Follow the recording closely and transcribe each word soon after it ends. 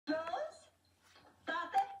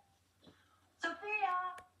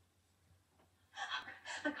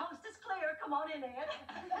Come on in, Ed.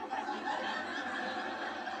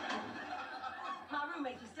 My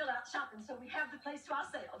roommate is still out shopping, so we have the place to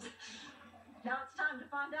ourselves. Now it's time to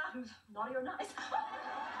find out who's naughty or nice.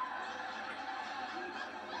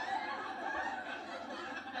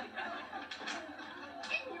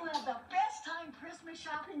 Didn't you have the best time Christmas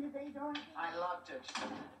shopping today, Dorothy? I loved it.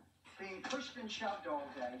 Being pushed and shoved all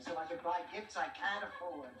day so I could buy gifts I can't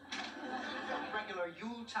afford. A regular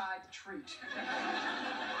Yuletide treat.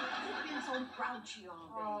 You've been so grouchy all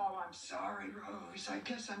day. Oh, I'm sorry, Rose. I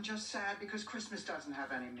guess I'm just sad because Christmas doesn't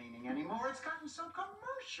have any meaning anymore. It's gotten so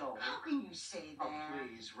commercial. How can you say that? Oh,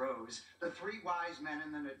 please, Rose. The three wise men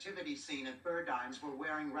in the nativity scene at Burdine's were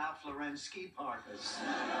wearing Ralph Lauren ski parkas.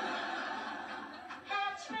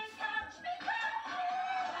 Catch me, catch me, catch me!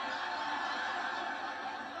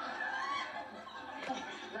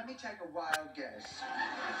 Let me take a wild guess.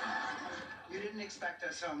 You didn't expect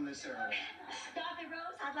us home this early. Dorothy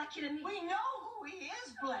Rose, I'd like you to meet... We know who he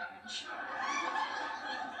is, Blanche.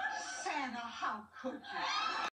 Santa, how could you?